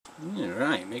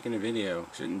Alright, making a video.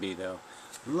 Shouldn't be though.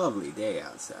 Lovely day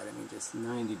outside. I mean, just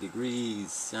 90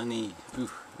 degrees, sunny.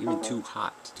 Oof, even too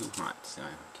hot. So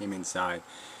I came inside.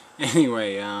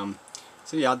 Anyway,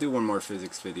 so yeah, I'll do one more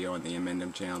physics video on the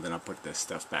inmendham channel, then I'll put this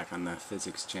stuff back on the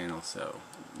physics channel, so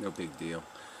no big deal.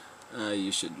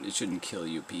 It shouldn't kill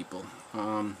you people.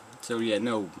 So yeah,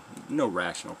 no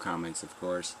rational comments, of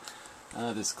course.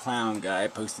 This clown guy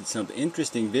posted some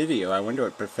interesting video. I wonder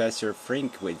what Professor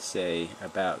Frink would say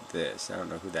about this. I don't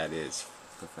know who that is,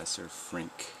 Professor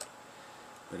Frink.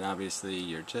 But obviously,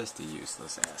 you're just a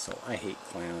useless asshole. I hate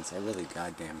clowns. I really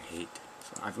goddamn hate.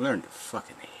 I've learned to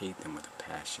fucking hate them with a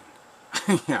passion.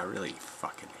 Yeah, I really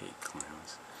fucking hate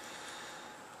clowns.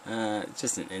 It's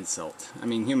just an insult. I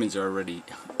mean, humans are already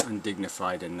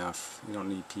undignified enough. You don't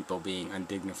need people being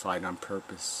undignified on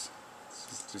purpose.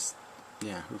 It's just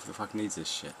yeah, who the fuck needs this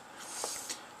shit?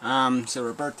 So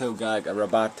Roberto 2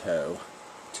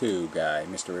 guy,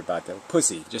 Mr. Roberto,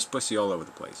 pussy, just pussy all over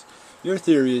the place. Your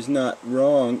theory is not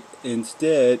wrong.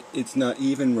 Instead, it's not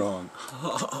even wrong.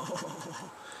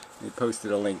 He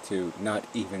posted a link to "not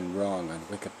even wrong" on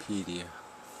Wikipedia.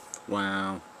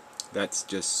 Wow, that's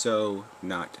just so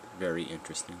not very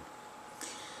interesting.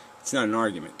 It's not an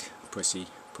argument, pussy.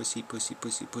 Pussy, pussy,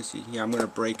 pussy, pussy. Yeah, I'm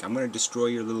gonna destroy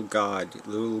your little god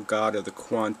of the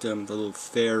quantum, the little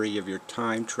fairy of your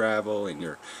time travel and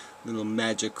your little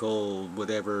magical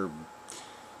whatever,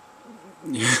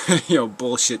 you know,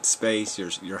 bullshit space,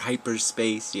 your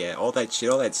hyperspace, yeah, all that shit,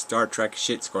 all that Star Trek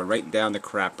shit's going right down the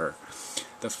crapper.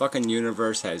 The fucking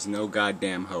universe has no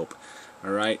goddamn hope,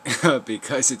 alright?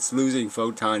 Because it's losing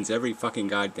photons every fucking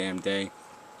goddamn day,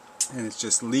 and it's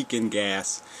just leaking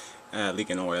gas,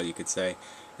 leaking oil, you could say.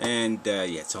 And, yeah,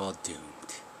 it's all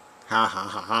doomed. Ha ha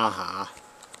ha ha ha.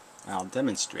 I'll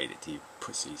demonstrate it to you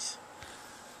pussies.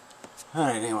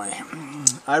 Alright, anyway.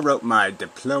 I wrote my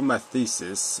diploma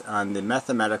thesis on the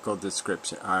mathematical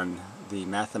description, I don't know,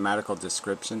 the mathematical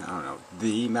description,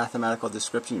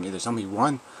 I mean, there's only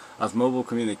one, of mobile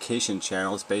communication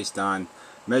channels based on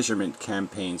measurement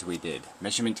campaigns we did.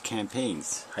 Measurement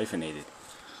campaigns, hyphenated.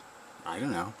 I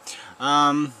don't know.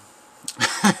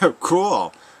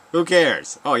 Cool. Who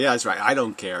cares? Oh yeah, that's right. I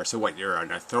don't care. So what? You're an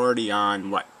authority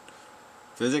on what?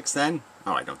 Physics then?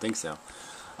 Oh, I don't think so.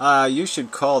 You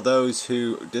should call those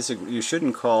who disagree. You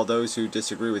shouldn't call those who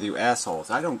disagree with you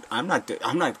assholes. I'm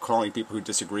not calling people who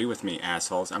disagree with me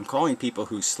assholes. I'm calling people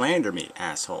who slander me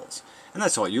assholes. And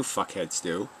that's all you fuckheads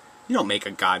do. You don't make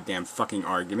a goddamn fucking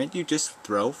argument. You just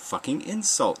throw fucking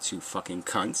insults, you fucking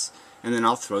cunts. And then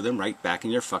I'll throw them right back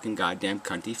in your fucking goddamn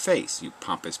cunty face, you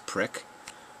pompous prick.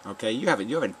 Okay, you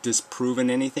haven't disproven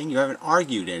anything, you haven't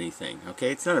argued anything,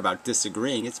 okay? It's not about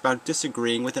disagreeing, it's about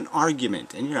disagreeing with an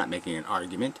argument. And you're not making an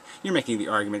argument, you're making the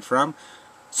argument from,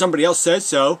 somebody else says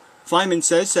so, Feynman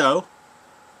says so.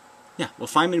 Yeah, well,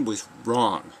 Feynman was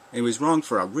wrong. And he was wrong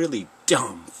for a really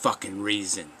dumb fucking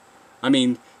reason. I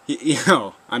mean, you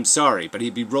know, I'm sorry, but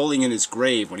he'd be rolling in his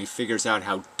grave when he figures out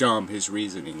how dumb his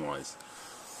reasoning was.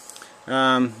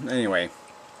 Anyway.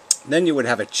 Then you would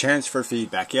have a chance for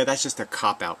feedback. Yeah, that's just a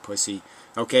cop-out, pussy.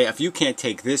 Okay, if you can't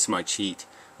take this much heat,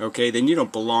 okay, then you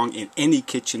don't belong in any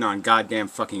kitchen on goddamn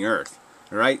fucking earth.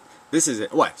 Alright? This is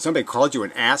it. What? Somebody called you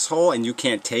an asshole and you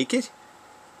can't take it?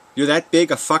 You're that big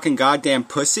a fucking goddamn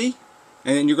pussy?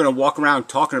 And then you're gonna walk around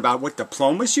talking about what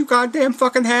diplomas you goddamn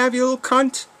fucking have, you little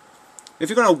cunt? If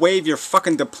you're gonna wave your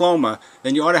fucking diploma,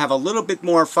 then you ought to have a little bit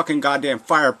more fucking goddamn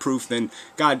fireproof than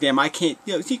goddamn I can't,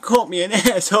 you know, he called me an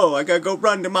asshole, I gotta go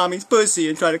run to mommy's pussy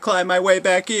and try to climb my way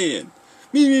back in.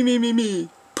 Me,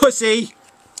 pussy!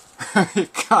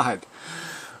 God.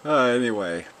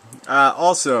 Anyway.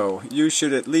 Also, you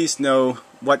should at least know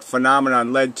what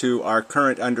phenomenon led to our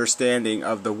current understanding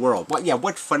of the world.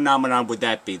 What phenomenon would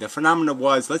that be? The phenomenon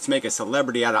was, let's make a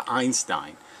celebrity out of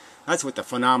Einstein. That's what the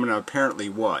phenomenon apparently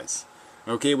was.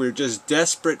 Okay, we were just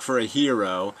desperate for a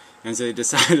hero, and so they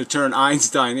decided to turn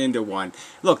Einstein into one.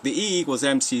 Look, the E equals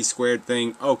MC squared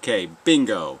thing, okay,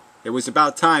 bingo. It was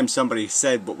about time somebody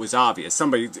said what was obvious.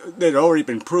 Somebody that had already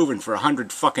been proven for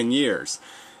 100 fucking years.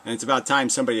 And it's about time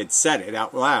somebody had said it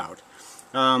out loud.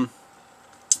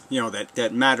 You know,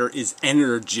 that matter is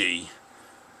energy.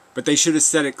 But they should have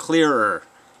said it clearer.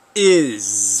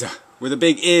 Is, with a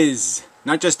big is,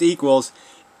 not just equals,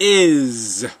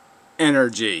 is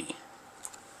energy.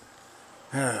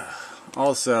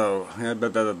 Also, blah, blah,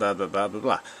 blah, blah, blah, blah,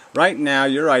 blah. Right now,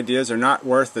 your ideas are not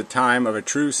worth the time of a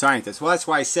true scientist. Well, that's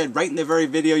why I said right in the very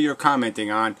video you're commenting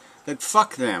on that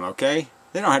fuck them, okay?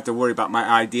 They don't have to worry about my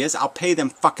ideas. I'll pay them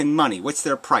fucking money. What's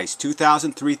their price?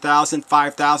 $2,000, $3,000,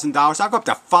 $5,000? I'll go up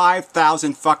to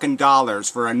 $5,000 fucking dollars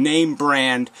for a name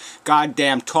brand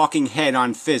goddamn talking head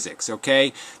on physics,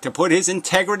 okay? To put his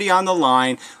integrity on the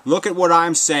line, look at what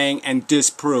I'm saying and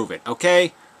disprove it,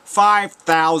 okay?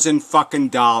 $5,000 fucking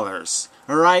dollars.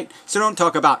 Alright? So don't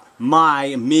talk about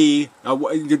me,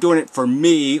 you're doing it for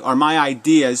me or my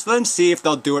ideas. Let them see if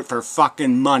they'll do it for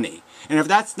fucking money. And if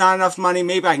that's not enough money,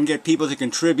 maybe I can get people to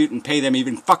contribute and pay them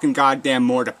even fucking goddamn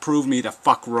more to prove me the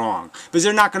fuck wrong. Because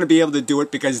they're not going to be able to do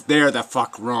it because they're the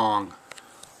fuck wrong.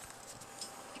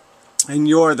 And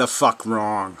you're the fuck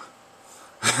wrong.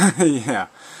 Yeah.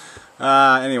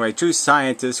 Anyway, true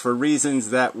scientists, for reasons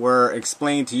that were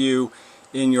explained to you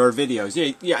in your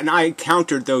videos. Yeah, and I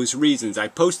countered those reasons. I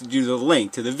posted you the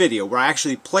link to the video where I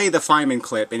actually play the Feynman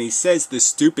clip and he says the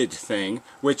stupid thing,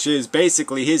 which is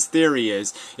basically his theory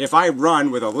is if I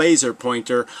run with a laser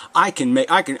pointer, I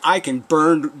can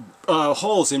burn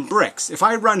holes in bricks. If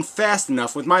I run fast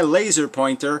enough with my laser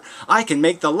pointer, I can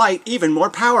make the light even more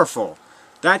powerful.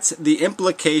 That's the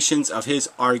implications of his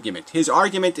argument. His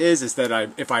argument is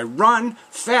that if I run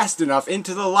fast enough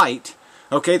into the light,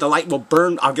 okay, the light will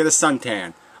burn, I'll get a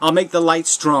suntan. I'll make the light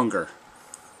stronger.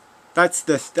 That's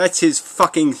his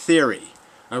fucking theory.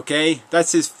 Okay?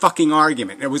 That's his fucking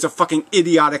argument. It was a fucking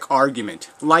idiotic argument.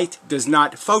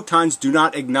 Photons do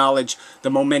not acknowledge the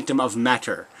momentum of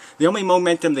matter. The only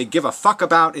momentum they give a fuck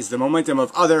about is the momentum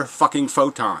of other fucking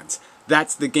photons.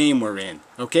 That's the game we're in.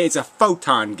 Okay? It's a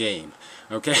photon game.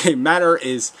 Okay? Matter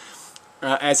is...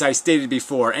 as I stated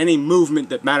before, any movement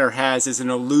that matter has is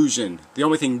an illusion. The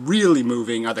only thing really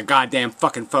moving are the goddamn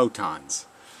fucking photons.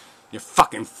 You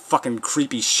fucking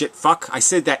creepy shit fuck. I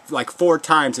said that like 4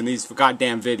 times in these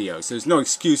goddamn videos. There's no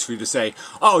excuse for you to say,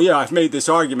 oh yeah, I've made this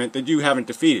argument that you haven't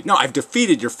defeated. No, I've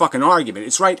defeated your fucking argument.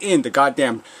 It's right in the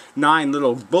goddamn 9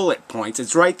 little bullet points.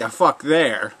 It's right the fuck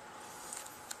there.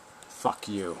 Fuck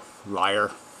you,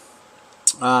 liar.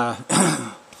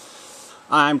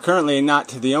 I'm currently not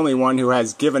the only one who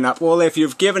has given up. Well, if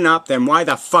you've given up, then why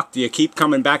the fuck do you keep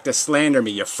coming back to slander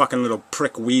me, you fucking little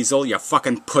prick weasel, you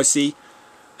fucking pussy?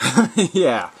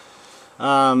 Yeah.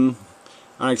 I'll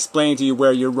explain to you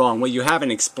where you're wrong. Well, you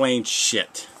haven't explained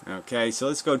shit. Okay, so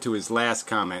let's go to his last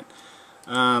comment.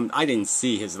 I didn't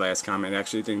see his last comment.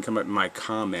 Actually, it didn't come up in my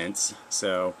comments.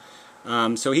 So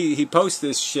he posts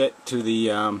this shit to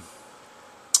the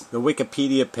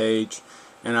Wikipedia page.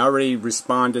 And I already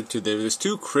responded to there's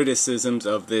 2 criticisms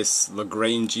of this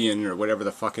Lagrangian or whatever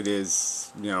the fuck it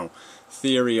is, you know,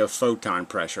 theory of photon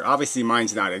pressure. Obviously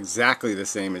mine's not exactly the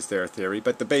same as their theory,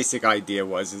 but the basic idea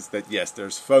is that yes,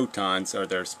 there's photons or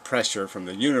there's pressure from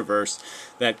the universe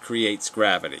that creates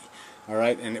gravity.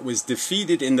 Alright, and it was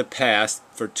defeated in the past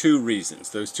for 2 reasons.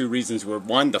 Those 2 reasons were,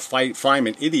 one, the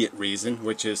Feynman idiot reason,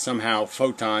 which is somehow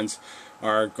photons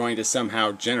are going to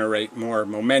somehow generate more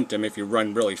momentum if you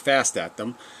run really fast at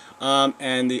them.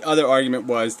 And the other argument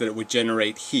was that it would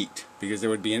generate heat, because there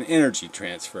would be an energy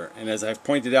transfer. And as I've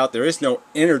pointed out, there is no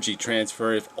energy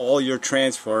transfer if all you're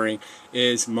transferring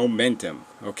is momentum,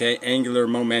 okay, angular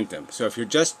momentum. So if you're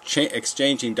just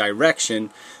exchanging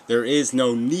direction, there is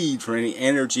no need for any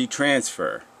energy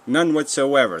transfer. None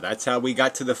whatsoever. That's how we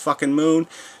got to the fucking moon.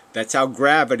 That's how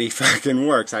gravity fucking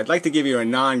works. I'd like to give you a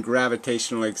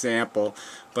non-gravitational example,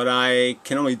 but I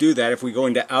can only do that if we go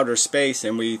into outer space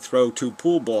and we throw 2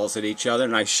 pool balls at each other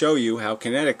and I show you how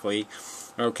kinetically,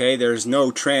 okay, there's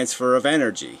no transfer of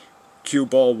energy. Cue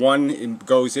ball 1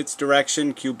 goes its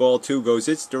direction, cue ball 2 goes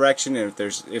its direction, and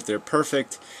if they're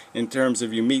perfect in terms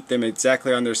of you meet them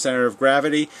exactly on their center of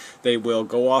gravity, they will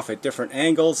go off at different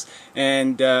angles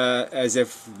and as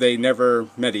if they never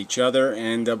met each other,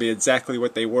 and they'll be exactly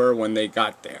what they were when they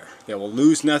got there. They will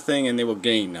lose nothing and they will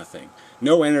gain nothing.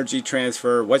 No energy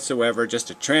transfer whatsoever, just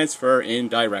a transfer in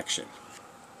direction.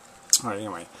 Alright,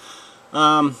 anyway.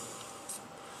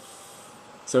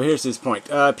 So here's his point.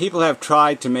 People have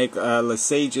tried to make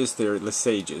Lesage's theory,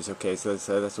 okay, so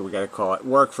that's what we got to call it,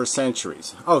 work for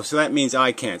centuries. Oh, so that means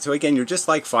I can't. So again, you're just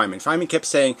like Feynman. Feynman kept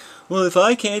saying, well, if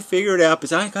I can't figure it out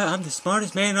because I'm the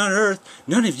smartest man on earth,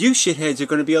 none of you shitheads are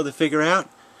going to be able to figure it out.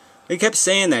 He kept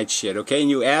saying that shit, okay, and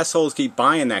you assholes keep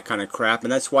buying that kind of crap,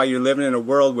 and that's why you're living in a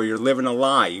world where you're living a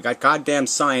lie. You got goddamn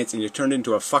science and you're turned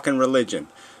into a fucking religion.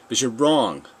 Because you're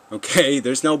wrong. Okay,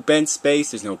 there's no bent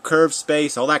space, there's no curved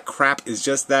space, all that crap is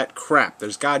just that crap.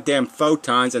 There's goddamn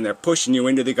photons and they're pushing you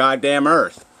into the goddamn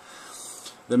earth.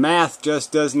 The math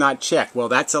just does not check. Well,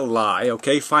 that's a lie,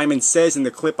 okay? Feynman says in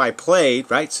the clip I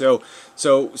played, right? So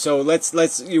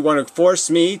let's you want to force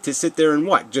me to sit there and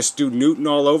what? Just do Newton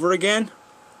all over again?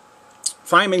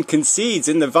 Feynman concedes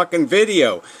in the fucking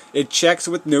video. It checks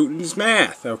with Newton's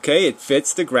math, okay? It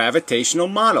fits the gravitational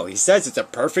model. He says it's a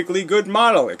perfectly good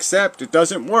model, except it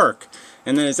doesn't work.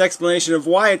 And then his explanation of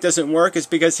why it doesn't work is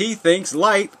because he thinks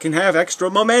light can have extra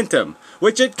momentum,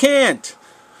 which it can't.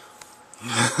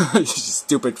 You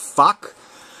stupid fuck.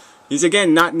 He's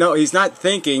again he's not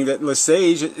thinking that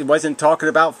Lesage wasn't talking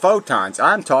about photons.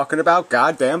 I'm talking about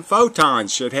goddamn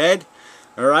photons, shithead.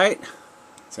 Alright?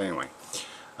 So anyway.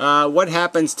 What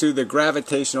happens to the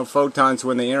gravitational photons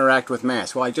when they interact with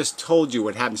mass? Well, I just told you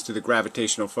what happens to the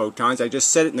gravitational photons. I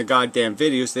just said it in the goddamn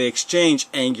videos. They exchange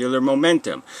angular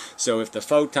momentum. So if the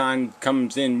photon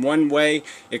comes in one way,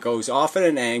 it goes off at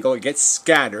an angle, it gets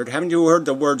scattered. Haven't you heard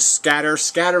the word scatter?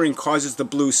 Scattering causes the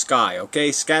blue sky,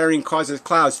 okay? Scattering causes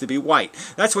clouds to be white.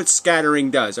 That's what scattering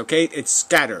does, okay? It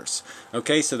scatters.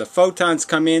 Okay, so the photons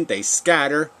come in, they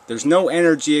scatter. There's no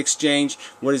energy exchange.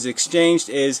 What is exchanged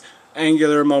is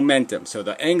angular momentum. So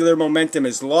the angular momentum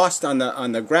is lost on the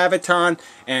graviton,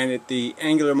 and the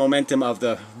angular momentum of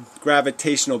the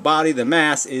gravitational body, the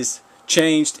mass, is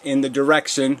changed in the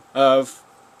direction of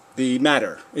the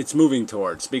matter it's moving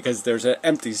towards, because there's an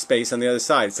empty space on the other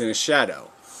side. It's in a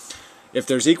shadow. If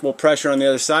there's equal pressure on the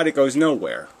other side, it goes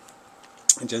nowhere.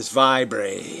 It just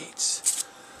vibrates.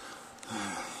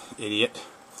 Idiot.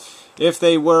 If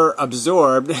they were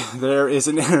absorbed, where is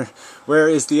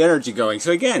the energy going?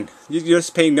 So again, you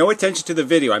just pay no attention to the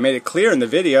video. I made it clear in the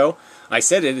video. I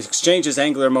said it exchanges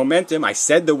angular momentum. I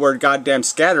said the word goddamn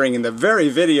scattering in the very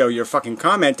video you're fucking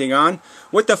commenting on.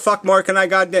 What the fuck more can I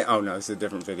goddamn... Oh no, it's a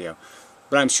different video.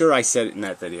 But I'm sure I said it in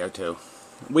that video too.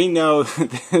 We know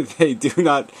that they do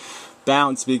not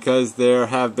bounce because there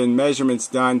have been measurements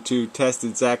done to test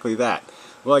exactly that.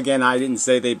 Well, again, I didn't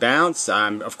say they bounce.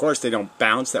 Of course they don't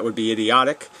bounce. That would be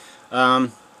idiotic.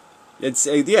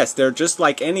 Yes, they're just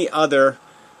like any other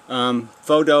they're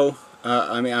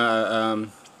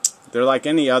like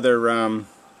any other,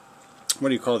 what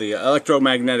do you call the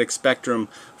electromagnetic spectrum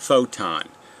photon.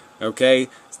 Okay?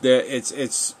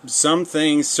 Certain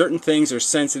things are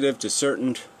sensitive to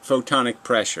certain photonic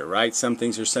pressure, right? Some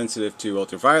things are sensitive to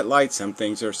ultraviolet light, some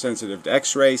things are sensitive to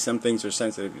X-rays, some things are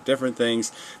sensitive to different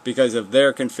things because of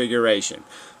their configuration.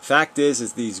 Fact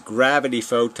is these gravity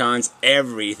photons,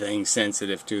 everything's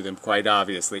sensitive to them, quite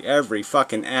obviously. Every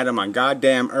fucking atom on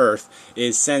goddamn Earth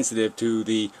is sensitive to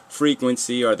the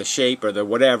frequency or the shape or the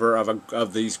whatever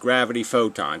of these gravity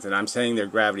photons. And I'm saying they're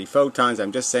gravity photons,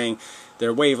 I'm just saying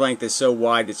their wavelength is so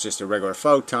wide it's just a regular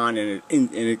photon, and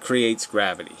it creates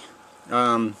gravity.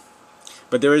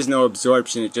 But there is no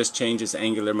absorption, it just changes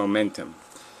angular momentum.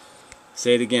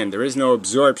 Say it again, there is no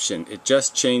absorption, it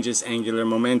just changes angular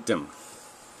momentum.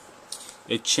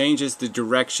 It changes the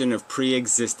direction of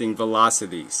pre-existing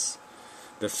velocities.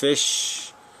 The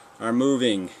fish are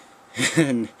moving,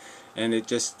 and it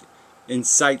just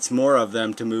incites more of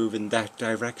them to move in that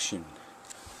direction.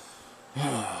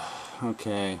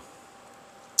 Okay.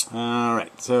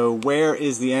 Alright, so where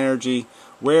is the energy?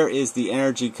 Where is the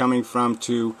energy coming from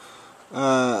to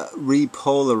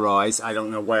repolarize? I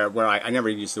don't know where I never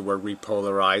used the word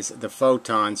repolarize the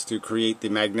photons to create the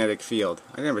magnetic field.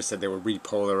 I never said they were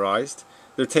repolarized.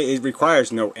 It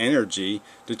requires no energy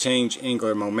to change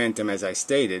angular momentum, as I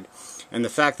stated. And the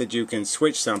fact that you can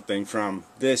switch something from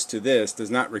this to this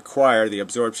does not require the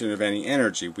absorption of any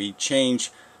energy. We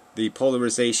change the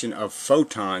polarization of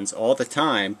photons all the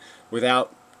time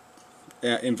without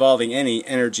involving any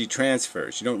energy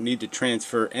transfers. You don't need to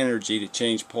transfer energy to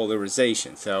change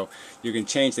polarization. So you can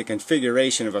change the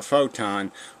configuration of a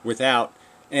photon without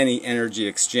any energy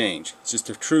exchange. It's just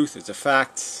a truth, it's a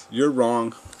fact. You're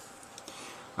wrong.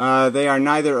 They are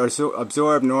neither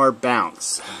absorb nor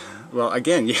bounce. Well,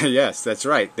 again, yes, that's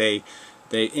right. They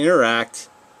interact,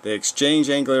 they exchange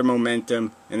angular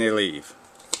momentum, and they leave.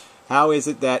 How is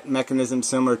it that mechanism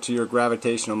similar to your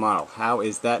gravitational model? How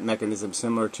is that mechanism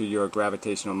similar to your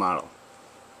gravitational model?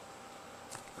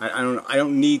 I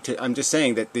don't need to. I'm just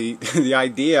saying that the the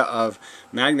idea of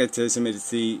magnetism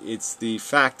is it's the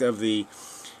fact of the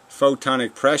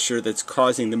photonic pressure that's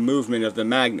causing the movement of the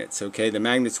magnets. Okay, the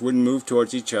magnets wouldn't move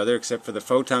towards each other except for the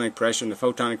photonic pressure, and the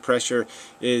photonic pressure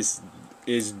is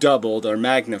doubled or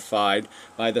magnified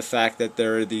by the fact that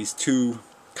there are these two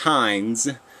kinds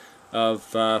of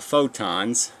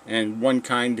photons, and one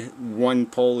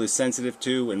pole is sensitive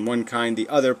to, and one kind the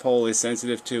other pole is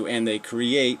sensitive to, and they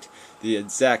create the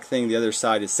exact thing the other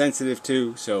side is sensitive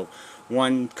to. So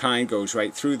one kind goes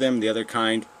right through them, the other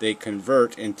kind they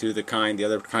convert into the kind the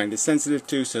other kind is sensitive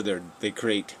to, so they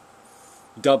create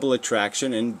double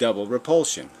attraction and double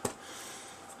repulsion.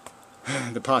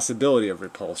 the possibility of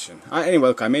repulsion. Anyway,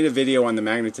 look, I made a video on the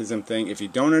magnetism thing. If you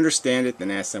don't understand it, then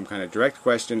ask some kind of direct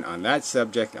question on that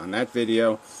subject, on that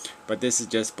video. But this is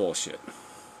just bullshit.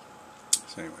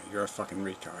 So anyway, you're a fucking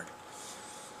retard.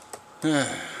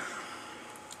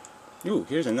 Ooh,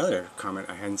 here's another comment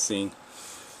I hadn't seen.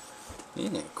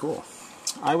 Yeah, cool.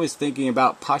 I was thinking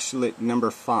about postulate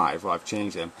number 5. Well, I've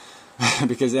changed them.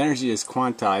 Because energy is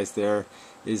quantized, there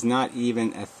is not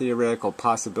even a theoretical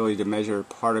possibility to measure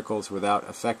particles without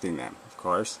affecting them, of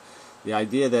course. The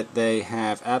idea that they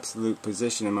have absolute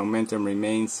position and momentum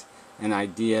remains an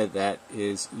idea that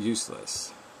is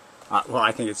useless. Well,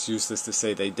 I think it's useless to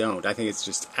say they don't. I think it's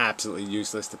just absolutely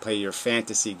useless to play your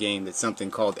fantasy game that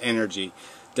something called energy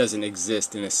doesn't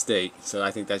exist in a state. So I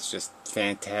think that's just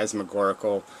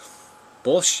phantasmagorical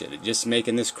bullshit. It's just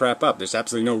making this crap up. There's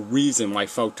absolutely no reason why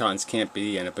photons can't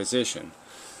be in a position.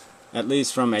 At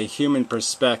least from a human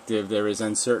perspective, there is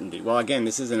uncertainty. Well, again,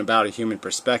 this isn't about a human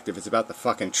perspective. It's about the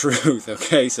fucking truth,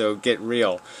 okay? So get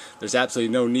real. There's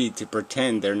absolutely no need to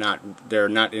pretend they're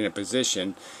not in a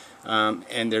position.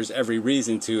 And there's every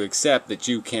reason to accept that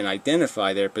you can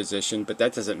identify their position, but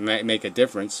that doesn't make a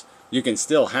difference. You can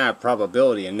still have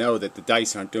probability and know that the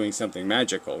dice aren't doing something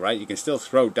magical, right? You can still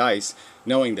throw dice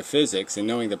knowing the physics and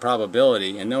knowing the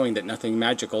probability and knowing that nothing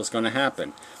magical is going to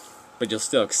happen. But you'll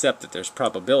still accept that there's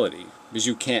probability because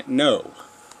you can't know.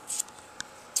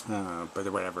 But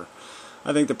whatever.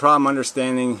 I think the problem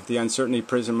understanding the uncertainty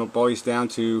prism boils down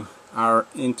to our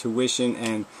intuition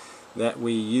and that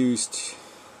we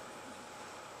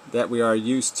are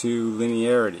used to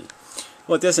linearity.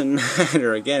 Well, it doesn't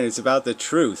matter. Again, it's about the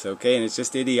truth, okay? And it's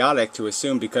just idiotic to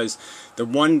assume because the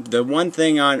one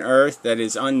thing on Earth that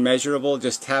is unmeasurable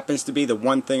just happens to be the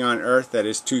one thing on Earth that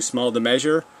is too small to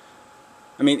measure.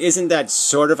 I mean, isn't that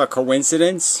sort of a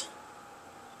coincidence?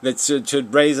 That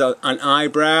should raise an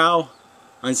eyebrow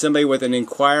on somebody with an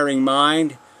inquiring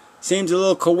mind? Seems a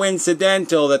little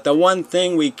coincidental that the one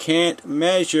thing we can't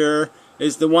measure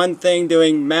is the one thing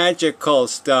doing magical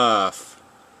stuff.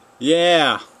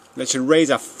 Yeah. That should raise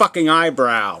a fucking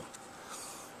eyebrow.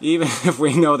 Even if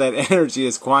we know that energy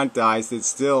is quantized, it's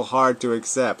still hard to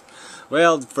accept.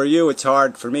 Well, for you it's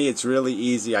hard. For me it's really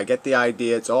easy. I get the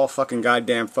idea. It's all fucking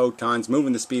goddamn photons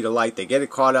moving the speed of light. They get it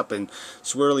caught up in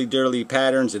swirly-dirly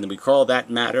patterns and we call that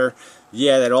matter.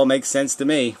 Yeah, that all makes sense to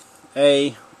me.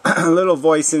 A little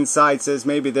voice inside says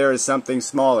maybe there is something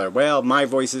smaller. Well, my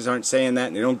voices aren't saying that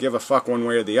and they don't give a fuck one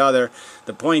way or the other.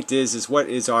 The point is what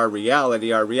is our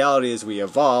reality? Our reality is we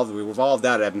evolved. We evolved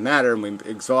out of matter and we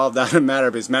evolved out of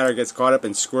matter because matter gets caught up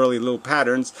in squirrely little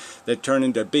patterns that turn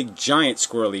into big giant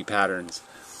squirrely patterns.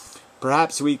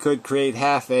 Perhaps we could create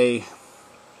half a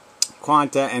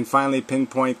quanta and finally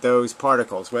pinpoint those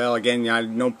particles. Well, again, I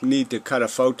don't need to cut a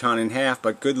photon in half,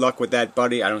 but good luck with that,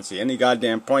 buddy. I don't see any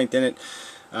goddamn point in it.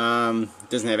 It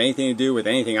doesn't have anything to do with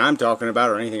anything I'm talking about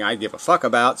or anything I give a fuck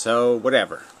about, so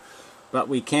whatever. But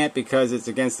we can't because it's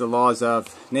against the laws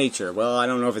of nature. Well, I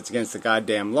don't know if it's against the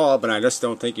goddamn law, but I just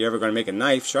don't think you're ever going to make a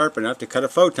knife sharp enough to cut a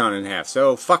photon in half,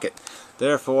 so fuck it.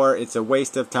 Therefore, it's a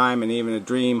waste of time and even a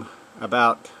dream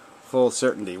about full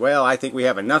certainty. Well, I think we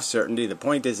have enough certainty. The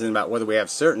point isn't about whether we have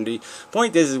certainty. The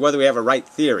point is whether we have a right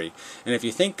theory. And if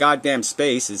you think goddamn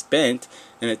space is bent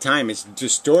and at time it's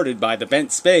distorted by the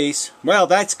bent space, well,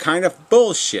 that's kind of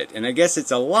bullshit. And I guess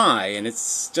it's a lie. And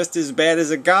it's just as bad as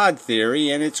a God theory.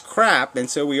 And it's crap. And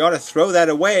so we ought to throw that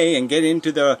away and get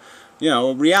into the,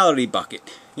 reality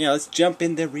bucket. Let's jump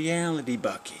in the reality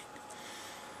bucket.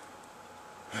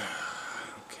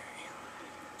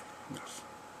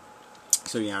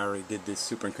 So yeah, I already did this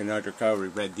superconductor cover. We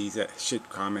read these shit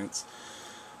comments.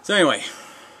 So anyway,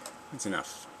 that's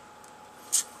enough.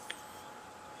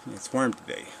 It's warm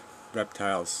today.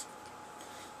 Reptiles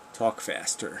talk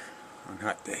faster on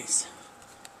hot days.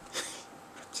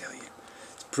 Reptilian.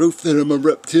 It's proof that I'm a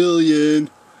reptilian.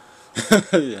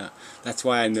 Yeah, that's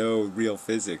why I know real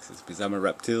physics. It's because I'm a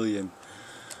reptilian.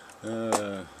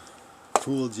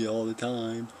 Fooled you all the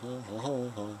time.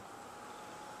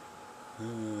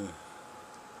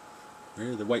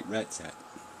 Where are the white rats at?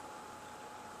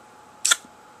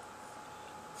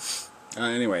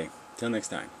 Anyway, till next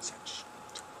time. Such.